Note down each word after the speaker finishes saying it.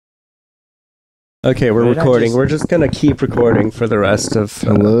Okay, we're recording. We're just gonna keep recording for the rest of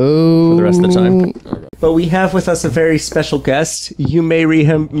Hello. for the rest of the time. But we have with us a very special guest. You may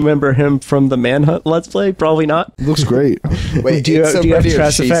remember him from the Manhunt Let's Play. Probably not. Looks great. Wait, Do you have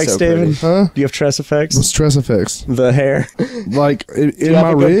Tress she's effects, so David? pretty? Huh? Do you have Tress effects? What's stress effects? The hair. Like in Do you my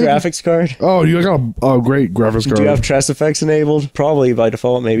have a good rig? graphics card? Oh, you got a great graphics card. Do you have Tress effects enabled? Probably by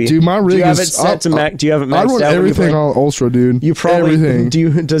default, maybe. Dude, my rig Do you have is it set to max? Do you have it I maxed run out? when you everything play? on Ultra, dude. You probably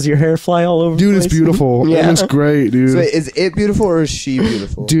everything. Does your hair fly all over? Dude, the it's place? beautiful. Yeah. It looks great, dude. So wait, is it beautiful or is she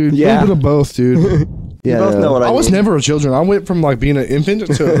beautiful? Dude, Yeah. a little bit of both, dude. You both know what I I was mean. never a children. I went from like being an infant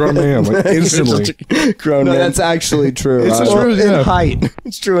to a grown man, like instantly. Grown No, man. that's actually true. It's Well, true, yeah. in height.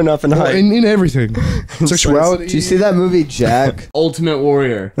 It's true enough in Well, height. in everything, sexuality. Do you see that movie Jack? Ultimate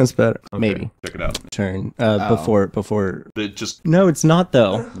Warrior. That's better. Okay, Maybe. check it out. Turn. Before. It just No, it's not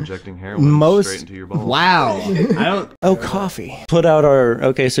though. injecting heroin Most- straight into your balls. Wow. I don't. Oh, coffee. Put out our.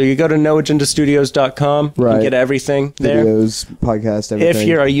 Okay, so you go to noagendastudios.com. You Right. get everything there. Videos, podcast, everything. If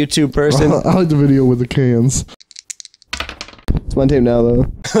you're a YouTube person, I like the video with the cans. It's my team now,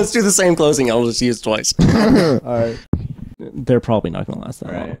 though. let's do the same closing. I'll just use twice. All right. They're probably not gonna last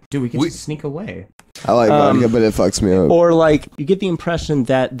that long. Dude, we can just sneak away. I like vodka, but it fucks me up. Or like you get the impression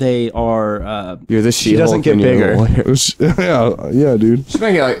that they are. You're the She doesn't get bigger. Yeah, dude. She's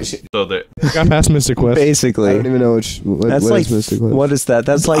making like. So there, Got past Mystic Quest. I Basically, don't even know what that's what like. is Mystic Quest. What is that?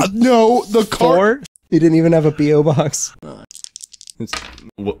 That's like No, the car. 4. You didn't even have a PO box.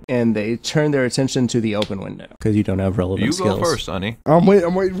 Wha- And they turn their attention to the open window because you don't have relevant you skills. go first, honey. I'm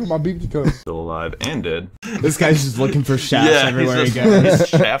waiting for my beep to come. Still alive and dead. This guy's just looking for shafts everywhere he he's goes. just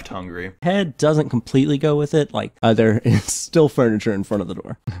shaft hungry. Head doesn't completely go with it. Like there is still furniture in front of the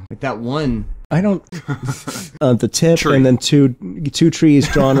door. Like that one. I don't. The tip Tree. and then two trees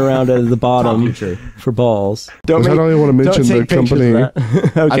drawn around at the bottom for balls. I don't even want to mention the company.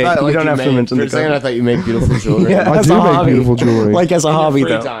 Okay, I thought, you don't have to mention for the a second, I company. thought you made beautiful jewelry. Yeah, I as do a make hobby. beautiful jewelry. Like as a hobby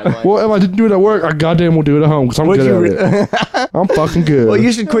though. Well, if I didn't do it at work, I goddamn will do it at home because I'm Would good you at it. I'm fucking good. Well,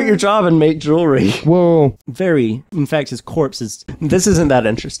 you should quit your job and make jewelry. Well, Very. In fact, his corpse is. This isn't that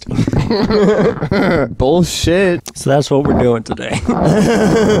interesting. Bullshit. So that's what we're doing today.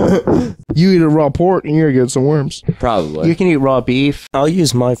 you eat a raw pork and you're gonna get some worms. Probably. You can eat raw beef. I'll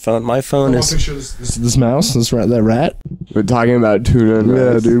use my phone. My phone is. picture this mouse, this rat, that rat. We're talking about tuna and Yeah,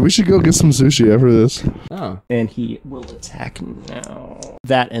 rice. dude, we should go get some sushi after this. Oh. And he will attack now.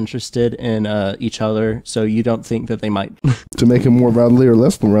 That interested in each other, so you don't think that they might. To make it more rattly or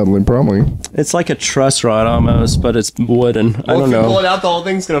less than rattly, probably. It's like a truss rod almost, but it's wooden. I don't If you pull know. it out, the whole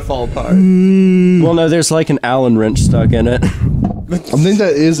thing's gonna fall apart. Well, no, there's like an Allen wrench stuck in it. I think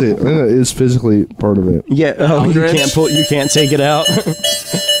that is it. I think that is physically part of it. Yeah. Oh, you wrench? can't pull. You can't take it out.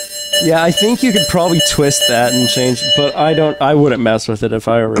 Yeah, I think you could probably twist that and change, but I wouldn't mess with it if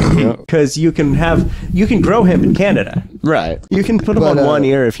I were you, because you can grow him in Canada. Right. You can put him But, on one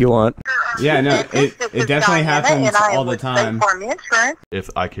ear if you want. Yeah, no, it definitely happens all the time. If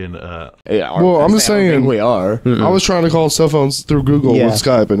I can, Yeah. Well, I'm just I don't think saying. we are. I was trying to call cell phones through Google Yeah. with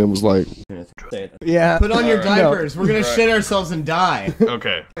Skype, and it was like, Yeah. Put on your diapers. We're gonna shit ourselves and die.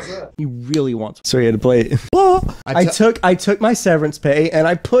 okay. He really wants. So he had to play it. I took my severance pay and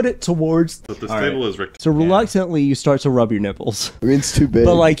I put it towards. But this table is rigged. So reluctantly, you start to rub your nipples. I mean, it's too big.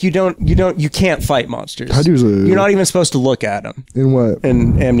 But like you can't fight monsters. how do you? You're not even supposed to look at them In what?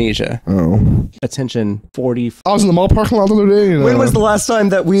 in Amnesia. Oh. Attention, 40. I was in the mall parking lot the other day. And, When was the last time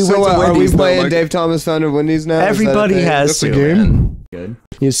that we so went to are we Wendy's? playing though? Dave Thomas Found of Wendy's now? Is that a Everybody thing? has That's to. a game? Man. Good.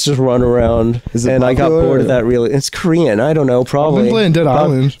 You just run around, Is it and I got popular, bored of or- that. Really, it's Korean. I don't know. Probably. playing Dead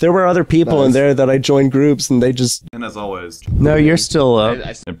Island. There were other people in there that I joined groups, and they just. And as always, No, you're still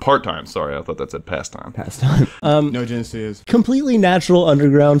in part time. Sorry, I thought that said pastime. No Genesis. completely natural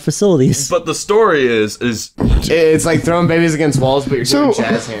underground facilities. But the story is It's like throwing babies against walls, but you're So, doing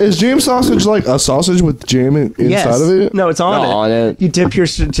jazz hands. is jam sausage like a sausage with jam inside Yes. of it? No, it's on No, it. on it. You dip your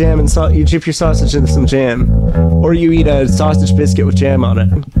jam and you dip your sausage into some jam, or you eat a sausage biscuit with jam on it.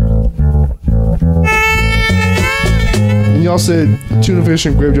 And y'all said tuna fish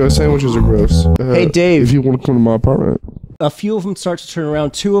and graveyard sandwiches are gross. Hey, Dave. If you want to come to my apartment. A few of them start to turn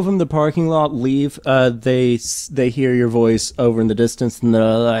around. 2 of them, the parking lot, leave. They hear your voice over in the distance, and they're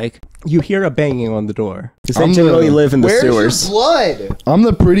like, you hear a banging on the door. 'Cause they I'm generally the- live in the Where's sewers. your blood? I'm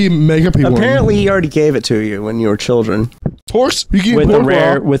the pretty mega people. Apparently, he already gave it to you when you were children Porks? You can eat with a pork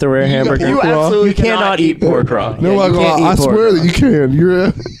rare raw. hamburger. you absolutely You cannot eat pork raw. No, Yeah, I, you can't eat I pork swear raw. that you can.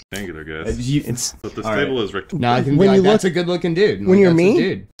 You're angular, guys. It's But this All table is rigged. No, I can When be you like, look- that's a good looking dude. when Like, you're that's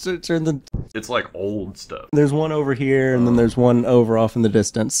a me. dude. It's like old stuff. There's one over here, and then there's one over off in the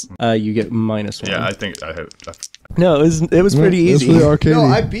distance. You get -1. Yeah, I think I have. No, it was pretty It's easy. really arcade. No,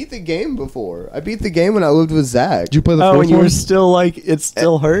 I beat the game before. I beat the game when I lived with Zach. Did you play the Oh, fourth and you one? were still like, it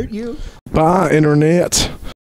still hurt you? Bye, internet.